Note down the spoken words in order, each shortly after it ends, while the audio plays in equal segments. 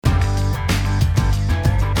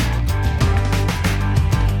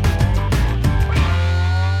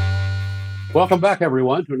Welcome back,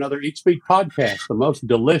 everyone, to another Eat Speak podcast, the most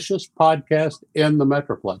delicious podcast in the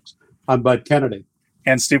Metroplex. I'm Bud Kennedy.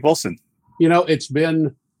 And Steve Wilson. You know, it's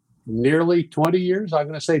been nearly 20 years. I'm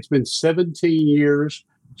going to say it's been 17 years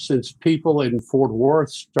since people in Fort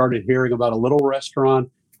Worth started hearing about a little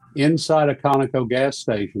restaurant inside a Conoco gas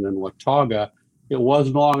station in Watauga. It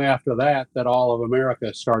wasn't long after that all of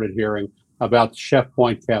America started hearing about Chef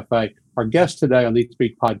Point Cafe. Our guest today on the Eat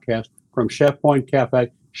Speak podcast from Chef Point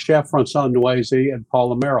Cafe, Chef Francois Noisy and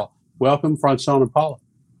Paula Merrill. Welcome, Francois and Paula.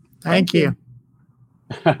 Thank you.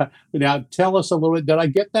 Now, tell us a little bit. Did I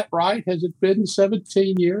get that right? Has it been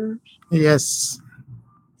 17 years? Yes.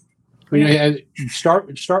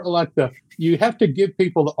 Start like you have to give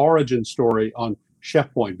people the origin story on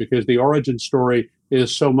Chef Point, because the origin story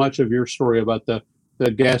is so much of your story about the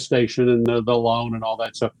gas station and the loan and all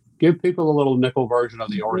that. So give people a little nickel version of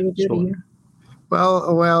the origin story.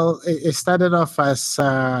 Well, it started off as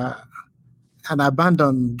an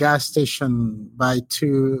abandoned gas station by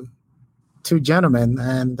two gentlemen,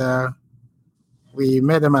 and we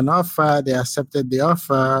made them an offer. They accepted the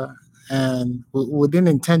offer, and we didn't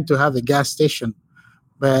intend to have a gas station.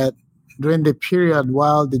 But during the period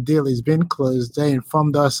while the deal is being closed, they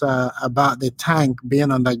informed us about the tank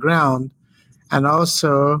being underground, and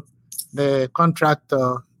also the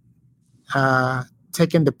contractor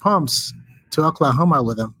taking the pumps to Oklahoma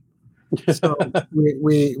with them. So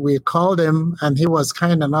we called him, and he was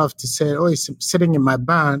kind enough to say, "Oh, it's sitting in my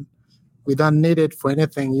barn. We don't need it for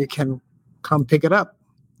anything. You can come pick it up."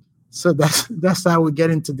 So that's how we get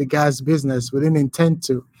into the gas business. We didn't intend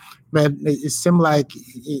to, but it seemed like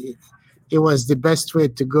it was the best way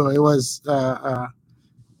to go. It was the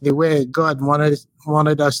way God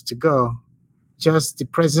wanted us to go. Just the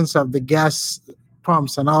presence of the gas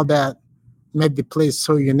pumps and all that made the place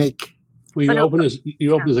so unique. Well,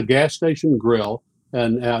 you opened as a gas station grill,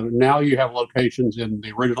 and now you have locations in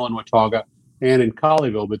the original in Watauga and in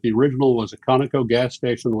Colleyville, but the original was a Conoco gas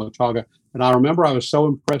station in Watauga. And I remember I was so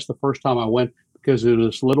impressed the first time I went, because it was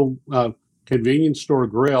this little convenience store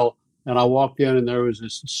grill, and I walked in and there was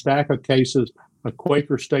this stack of cases of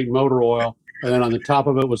Quaker State motor oil, and then on the top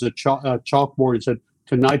of it was a chalkboard that said,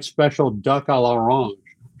 "Tonight's special duck a l'orange."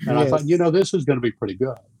 And yes. I thought, this is going to be pretty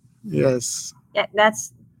good. Yes. Yeah,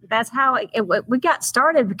 that's how we got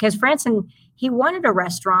started, because Franson, he wanted a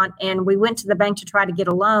restaurant, and we went to the bank to try to get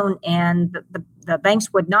a loan, and the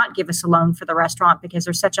banks would not give us a loan for the restaurant because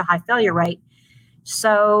there's such a high failure rate.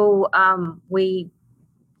 So we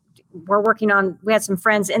had some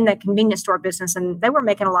friends in the convenience store business, and they were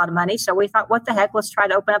making a lot of money. So we thought, what the heck, let's try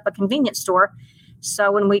to open up a convenience store.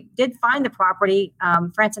 So when we did find the property,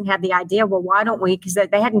 Franson had the idea, well, why don't we, because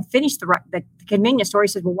they hadn't finished the convenience store. He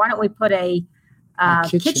said, well, why don't we put a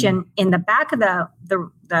kitchen in the back of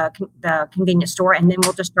the convenience store, and then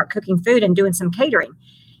we'll just start cooking food and doing some catering.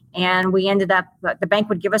 And we ended up, the bank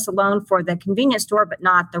would give us a loan for the convenience store, but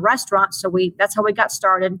not the restaurant. So that's how we got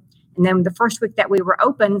started. And then the first week that we were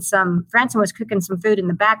open, Franson was cooking some food in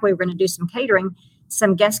the back. We were going to do some catering.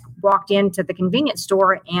 Some guests walked into the convenience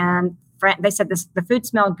store, and they said the food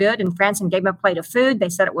smelled good, and Franson gave them a plate of food. They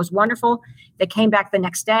said it was wonderful. They came back the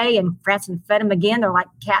next day, and Franson fed them again. They're like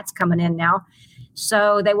cats coming in now.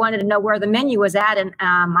 So they wanted to know where the menu was at. And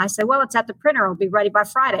I said, well, it's at the printer. It'll be ready by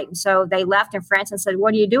Friday. And so they left, and Franson said,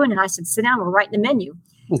 what are you doing? And I said, sit down, we're writing the menu.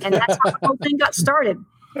 And that's how the whole thing got started.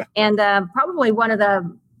 And probably one of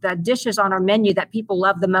the dishes on our menu that people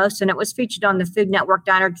love the most, and it was featured on the Food Network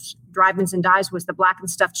Diner Drive-Ins and Dives, was the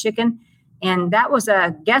blackened stuffed chicken. And that was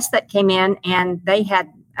a guest that came in, and they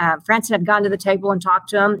had, Franson had gone to the table and talked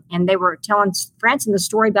to him, and they were telling Franson the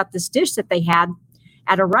story about this dish that they had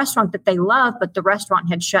at a restaurant that they loved, but the restaurant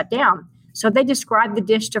had shut down. So they described the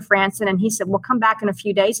dish to Franson, and he said, well, come back in a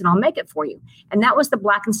few days and I'll make it for you. And that was the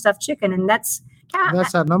blackened stuffed chicken. And that's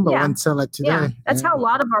our number one seller today. Yeah, that's how a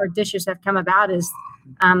lot of our dishes have come about, is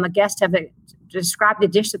a guest have described a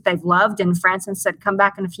dish that they've loved, and Franson said, come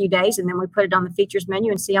back in a few days, and then we put it on the features menu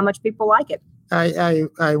and see how much people like it. I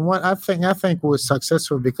think we're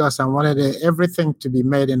successful because I wanted everything to be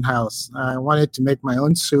made in house. I wanted to make my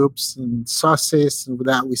own soups and sauces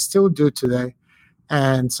that we still do today,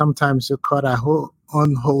 and sometimes we cut our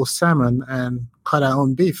own whole salmon and cut our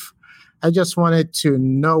own beef. I just wanted to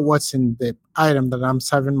know what's in the item that I'm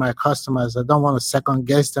serving my customers. I don't want to second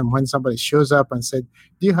guess them when somebody shows up and said,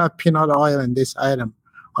 do you have peanut oil in this item?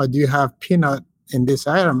 Or do you have peanut in this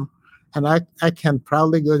item? And I can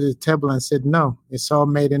proudly go to the table and say, no, it's all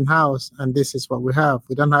made in house, and this is what we have.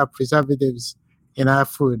 We don't have preservatives in our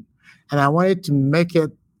food. And I wanted to make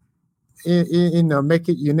it, make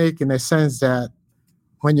it unique in a sense that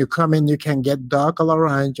when you come in, you can get dark color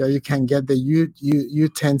orange, or you can get the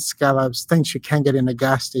U10 scallops, things you can't get in a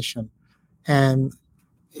gas station. And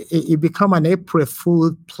it become an April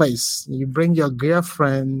Fool place. You bring your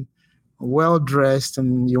girlfriend, well dressed,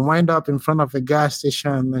 and you wind up in front of a gas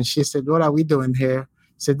station. And she said, "What are we doing here?"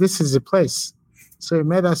 I said, "This is the place." So it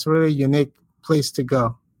made us a really unique place to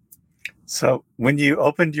go. So when you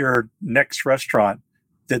opened your next restaurant,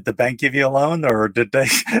 did the bank give you a loan, or did they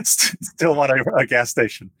still want a gas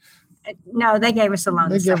station? No, they gave us a loan.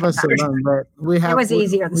 They gave us a loan, but it was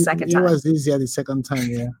easier the second time. It was easier the second time,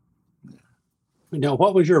 yeah. Now,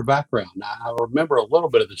 what was your background? I remember a little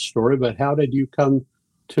bit of the story, but how did you come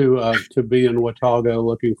to be in Watauga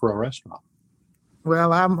looking for a restaurant?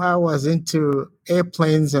 Well, I was into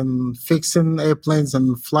airplanes and fixing airplanes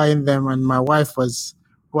and flying them, and my wife was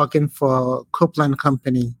working for Copeland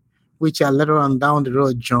Company, which I later on down the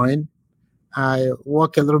road joined. I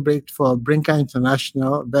worked a little bit for Brinker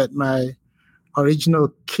International, but my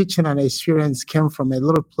original kitchen and experience came from a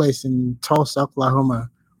little place in Tulsa, Oklahoma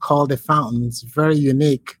called The Fountains. Very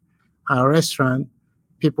unique restaurant.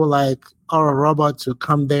 People like Oral Roberts who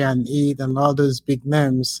come there and eat, and all those big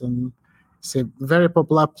names. And it's a very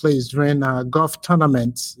popular place during golf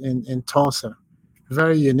tournaments in Tulsa.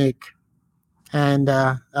 Very unique. And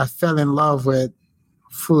I fell in love with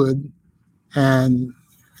food and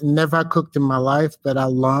never cooked in my life, but I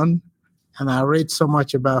learned and I read so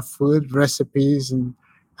much about food recipes, and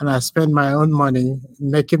I spend my own money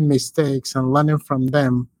making mistakes and learning from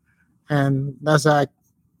them. And that's like,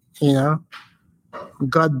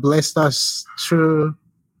 God blessed us through,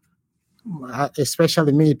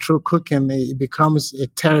 especially me, through cooking. It becomes a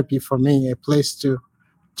therapy for me, a place to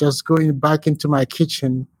just going back into my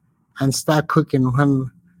kitchen and start cooking when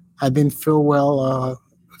I didn't feel well or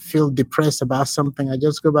feel depressed about something. I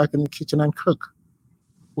just go back in the kitchen and cook.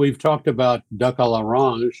 We've talked about duck à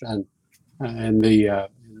l'orange and the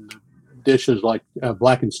dishes like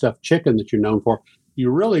black and stuffed chicken that you're known for. You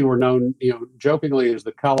really were known, jokingly, as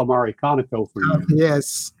the calamari conico for you.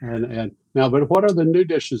 Yes. And now, but what are the new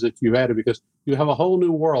dishes that you added? Because you have a whole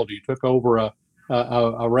new world. You took over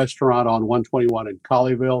a restaurant on 121 in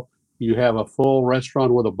Colleyville. You have a full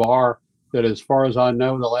restaurant with a bar that, as far as I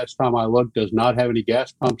know, the last time I looked, does not have any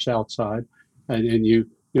gas pumps outside. And you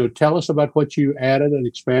tell us about what you added and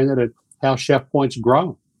expanded and how Chef Point's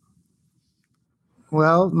grown.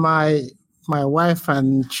 Well, my wife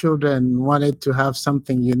and children wanted to have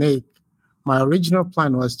something unique. My original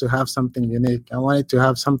plan was to have something unique. I wanted to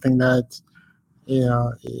have something that,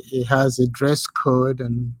 it has a dress code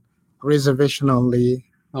and reservation only.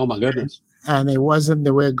 Oh my goodness! And it wasn't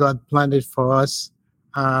the way God planned it for us.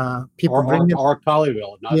 People or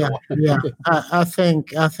Colleyville. Yeah. I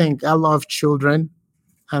think I love children,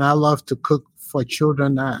 and I love to cook for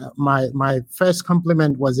children. My first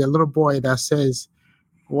compliment was a little boy that says,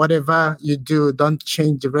 "Whatever you do, don't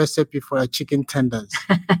change the recipe for your chicken tenders."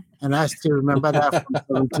 And I still remember that from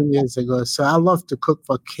 17 years ago. So I love to cook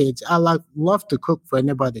for kids. I love to cook for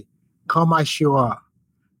anybody. Come as you are.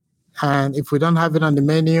 And if we don't have it on the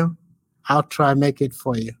menu, I'll try make it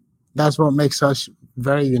for you. That's what makes us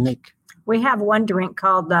very unique. We have one drink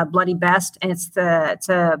called Bloody Best, and it's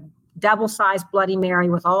a double-sized Bloody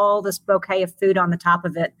Mary with all this bouquet of food on the top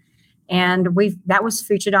of it. And that was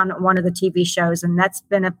featured on one of the TV shows, and that's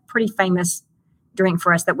been a pretty famous drink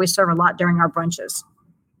for us that we serve a lot during our brunches.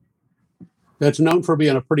 That's known for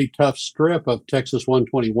being a pretty tough strip of Texas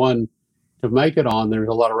 121 to make it on. There's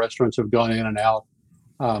a lot of restaurants have gone in and out.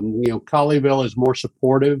 Colleyville is more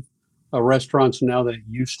supportive of restaurants now than it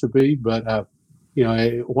used to be. But,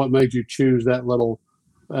 what made you choose that little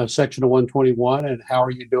section of 121, and how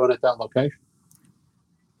are you doing at that location?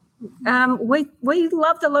 We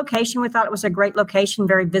loved the location. We thought it was a great location,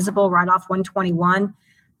 very visible right off 121.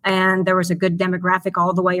 And there was a good demographic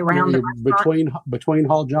all the way around the restaurant. Between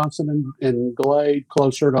Hall Johnson and Glade,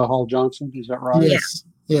 closer to Hall Johnson, is that right? Yes.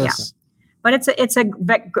 Yeah. But it's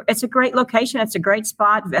a great location. It's a great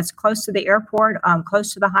spot. It's close to the airport,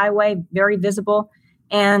 close to the highway, very visible,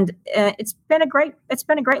 and it's been a great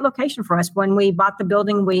location for us. When we bought the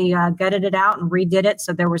building, we gutted it out and redid it,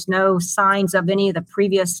 so there was no signs of any of the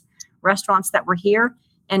previous restaurants that were here.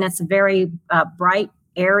 And it's a very bright,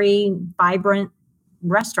 airy, vibrant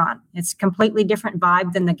restaurant. It's a completely different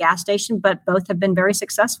vibe than the gas station, but both have been very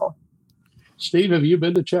successful. Steve, have you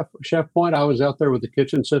been to Chef Point? I was out there with the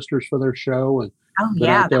Kitchen Sisters for their show, and been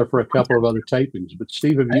out there for a couple of other tapings. But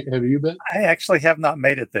Steve, have you been? I actually have not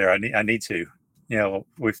made it there. I need to.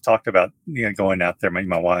 We've talked about going out there.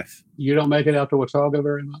 My wife. You don't make it out to Watauga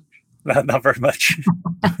very much. Not very much.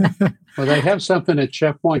 Well, they have something at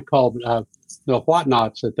Chef Point called the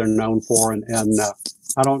Whatnots that they're known for, and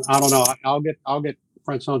I don't know. I'll get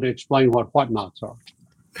Francois to explain what whatnots are.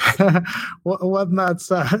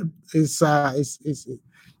 Whatnots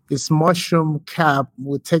is mushroom cap.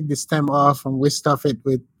 We take the stem off and we stuff it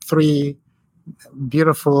with 3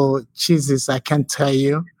 beautiful cheeses. I can't tell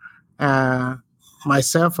you.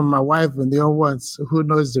 Myself and my wife and the only ones who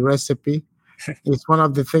knows the recipe. It's one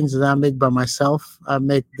of the things that I make by myself. I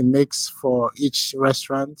make the mix for each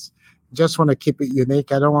restaurant. Just want to keep it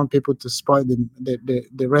unique. I don't want people to spoil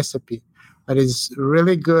the recipe. But it's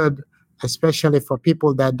really good, especially for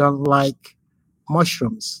people that don't like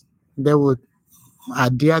mushrooms. They would, I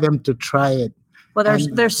dare them to try it. Well,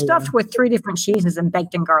 they're stuffed with 3 different cheeses and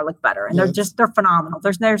baked in garlic butter, and Yes. they're phenomenal.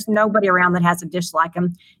 There's nobody around that has a dish like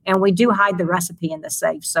them, and we do hide the recipe in the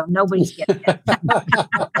safe, so nobody's getting it.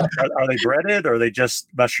 Are they breaded or are they just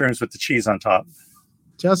mushrooms with the cheese on top?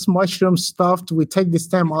 Just mushroom stuffed. We take the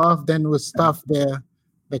stem off, then we stuff the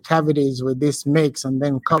cavities with this mix, and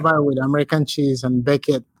then cover with American cheese and bake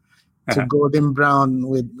it to Uh-huh. golden brown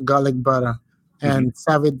with garlic butter, and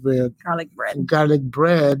serve it with Garlic bread. garlic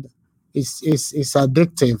bread. Is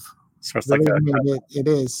addictive. So it's like Believe me, it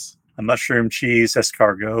is. a mushroom cheese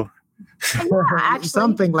escargot. actually.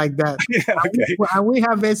 Something like that. Yeah, okay. And we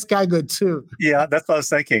have escargot too. Yeah, that's what I was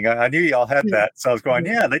thinking. I knew y'all had that. So I was going,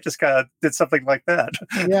 yeah, they just kind of did something like that.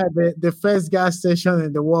 Yeah, the first gas station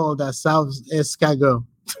in the world that serves escargot.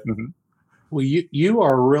 Mhm. Well, you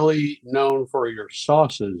are really known for your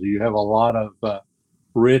sauces. You have a lot of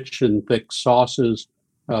rich and thick sauces,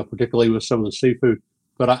 particularly with some of the seafood.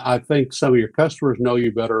 But I think some of your customers know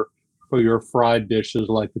you better for your fried dishes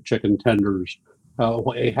like the chicken tenders.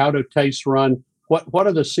 How do tastes run? What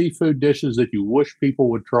are the seafood dishes that you wish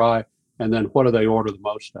people would try, and then what do they order the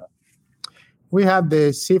most of? We have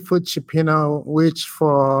the seafood cipino, which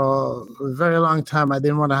for a very long time I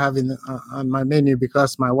didn't want to have on my menu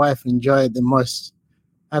because my wife enjoyed it the most.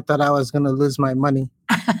 I thought I was going to lose my money.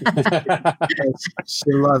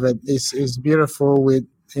 She loved it. It's beautiful with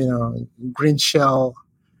green shell,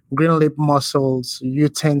 green lip mussels,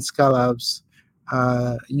 U10 scallops,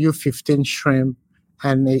 U15 shrimp,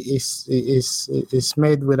 and it's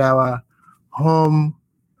made with our home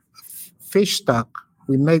fish stock.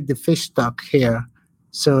 We make the fish stock here,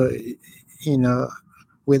 so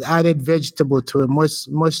with added vegetable to it. Most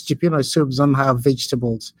Cipino soups don't have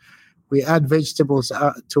vegetables. We add vegetables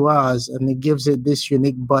to ours, and it gives it this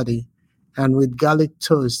unique body. And with garlic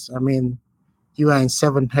toast, I mean, you are in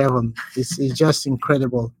seventh heaven. It's just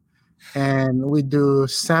incredible. And we do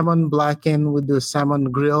salmon blackened, we do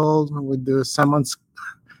salmon grilled, we do salmon,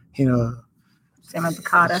 Salmon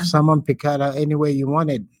piccata. salmon piccata, any way you want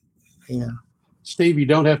it. Steve, you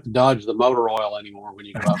don't have to dodge the motor oil anymore when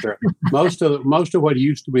you go out there. Most of what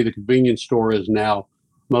used to be the convenience store is now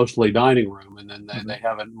mostly dining room, and then they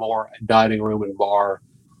have it more dining room and bar,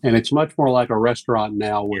 and it's much more like a restaurant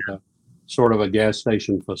now with a sort of a gas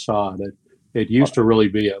station facade. It used to really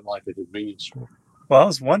be like a convenience store. Well, I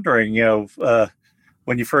was wondering,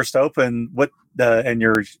 when you first opened, and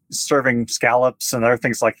you're serving scallops and other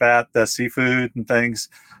things like that, the seafood and things,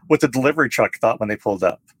 what the delivery truck thought when they pulled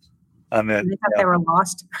up. I mean, They thought they were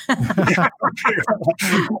lost.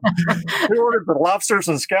 we ordered the lobsters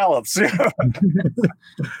and scallops.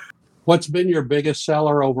 What's been your biggest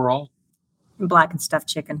seller overall? Black and stuffed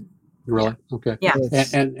chicken. Really? Okay. Yeah.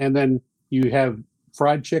 Yes. And then you have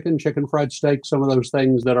fried chicken fried steak, some of those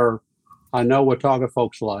things that are, I know Watauga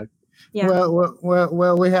folks like. Yeah.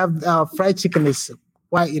 Well, we have fried chicken is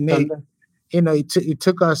quite unique. It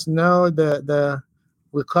took us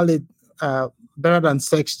we call it better than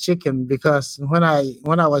sex chicken, because when I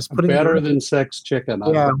was putting Better than sex chicken.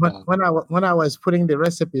 when I was putting the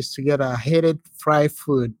recipes together, I hated fried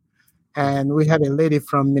food, and we had a lady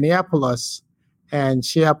from Minneapolis, and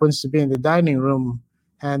she happens to be in the dining room,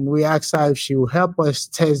 and we asked her if she would help us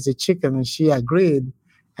taste the chicken, and she agreed.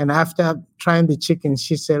 And after trying the chicken,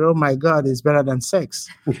 she said, "Oh my God, it's better than sex."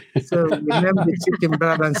 So we named the chicken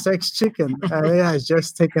Better Than Sex Chicken, and it has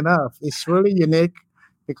just taken off. It's really unique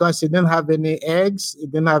because it didn't have any eggs,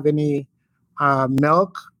 it didn't have any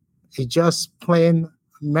milk. It just plain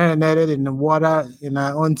marinated in the water in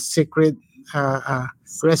our own secret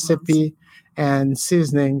recipe and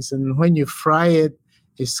seasonings. And when you fry it,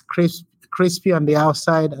 it's crispy on the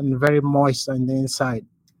outside and very moist on the inside.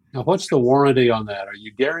 Now, what's the warranty on that? Are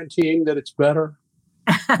you guaranteeing that it's better?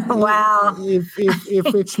 Wow. If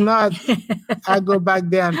it's not, I go back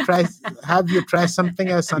there and have you try something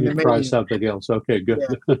else on the You menu. try something else. Okay, good.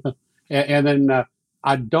 and then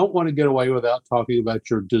I don't want to get away without talking about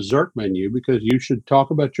your dessert menu, because you should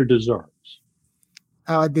talk about your desserts.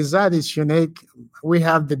 Our dessert is unique. We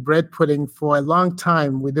have the bread pudding for a long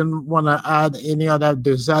time. We didn't want to add any other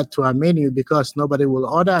dessert to our menu because nobody will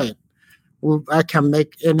order it. I can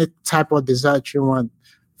make any type of dessert you want,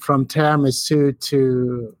 from tiramisu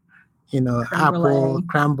to, apple,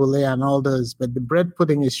 creme brulee, and all those. But the bread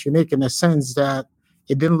pudding is unique in a sense that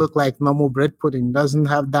it didn't look like normal bread pudding. It doesn't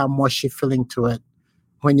have that mushy feeling to it.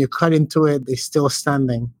 When you cut into it, it's still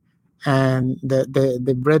standing. And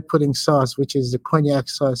the bread pudding sauce, which is the cognac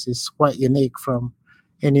sauce, is quite unique from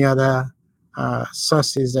any other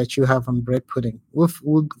sauces that you have on bread pudding.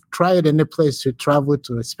 We'll try it any place to travel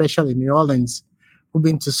to, especially New Orleans. We've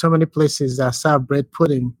been to so many places that serve bread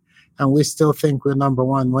pudding, and we still think we're number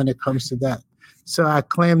one when it comes to that. So I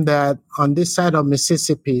claim that on this side of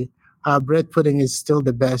Mississippi, our bread pudding is still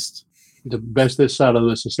the best. The best this side of the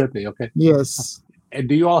Mississippi, okay? Yes. And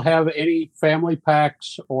do you all have any family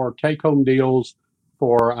packs or take-home deals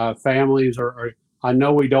for families? Or I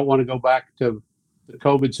know we don't want to go back to the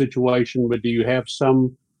COVID situation, but do you have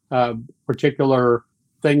some particular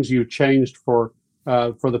things you've changed for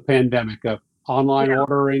the pandemic? Online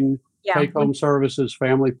ordering, take-home services,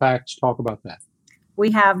 family packs. Talk about that. We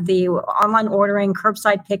have the online ordering,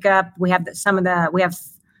 curbside pickup. We have we have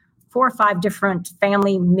 4 or 5 different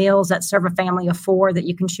family meals that serve a family of 4 that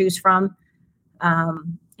you can choose from.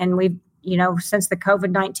 And we've, since the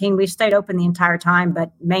COVID-19, we've stayed open the entire time,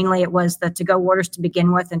 but mainly it was the to-go orders to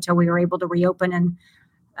begin with until we were able to reopen, and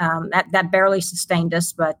that barely sustained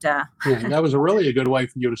us. But that was really a good way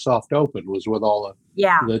for you to soft open, was with all the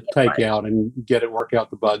takeout and work out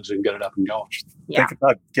the bugs and get it up and going. Yeah. Think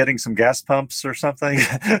about getting some gas pumps or something.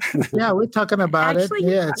 Yeah, we're talking about it.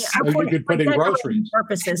 Yes. You could put in groceries.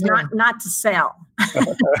 Purposes, not to sell.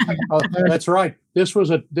 Oh, that's right. This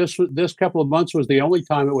couple of months was the only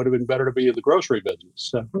time it would have been better to be in the grocery business.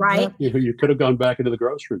 So, right. You could have gone back into the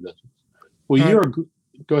grocery business. Well,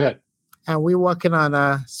 go ahead. And we're working on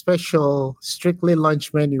a special strictly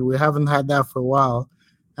lunch menu. We haven't had that for a while.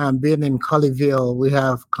 Being in Colleyville, we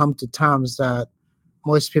have come to terms that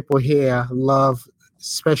most people here love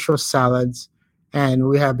special salads. And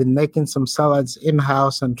we have been making some salads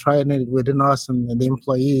in-house and trying it within us and the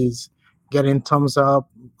employees, getting thumbs up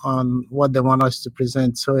on what they want us to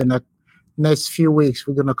present. So in the next few weeks,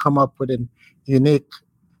 we're going to come up with a unique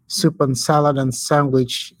soup and salad and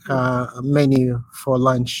sandwich menu for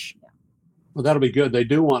lunch. Well, that'll be good. They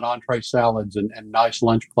do want entree salads and nice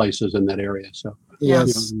lunch places in that area. So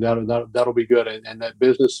yes, that'll be good. And that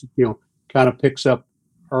business, kind of picks up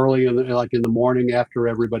early in the morning after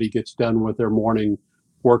everybody gets done with their morning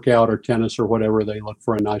workout or tennis or whatever. They look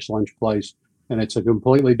for a nice lunch place, and it's a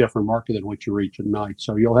completely different market than what you reach at night.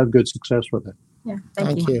 So you'll have good success with it. Yeah,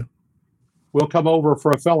 thank you. We'll come over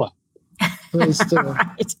for a fella. Please do.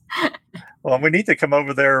 Right. Well, we need to come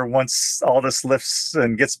over there once all this lifts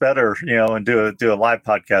and gets better, and do a live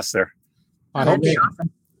podcast there. I hope so.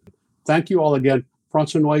 Awesome. Thank you all again,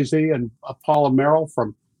 Francois and Paula Merrill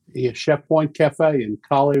from the Chef Point Cafe in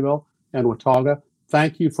Colleyville and Watauga.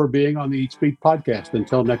 Thank you for being on the Eat Speak podcast.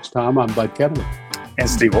 Until next time, I'm Bud Kennedy. And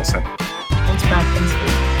Steve Wilson. Thanks, Bud. Thanks,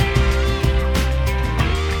 Steve.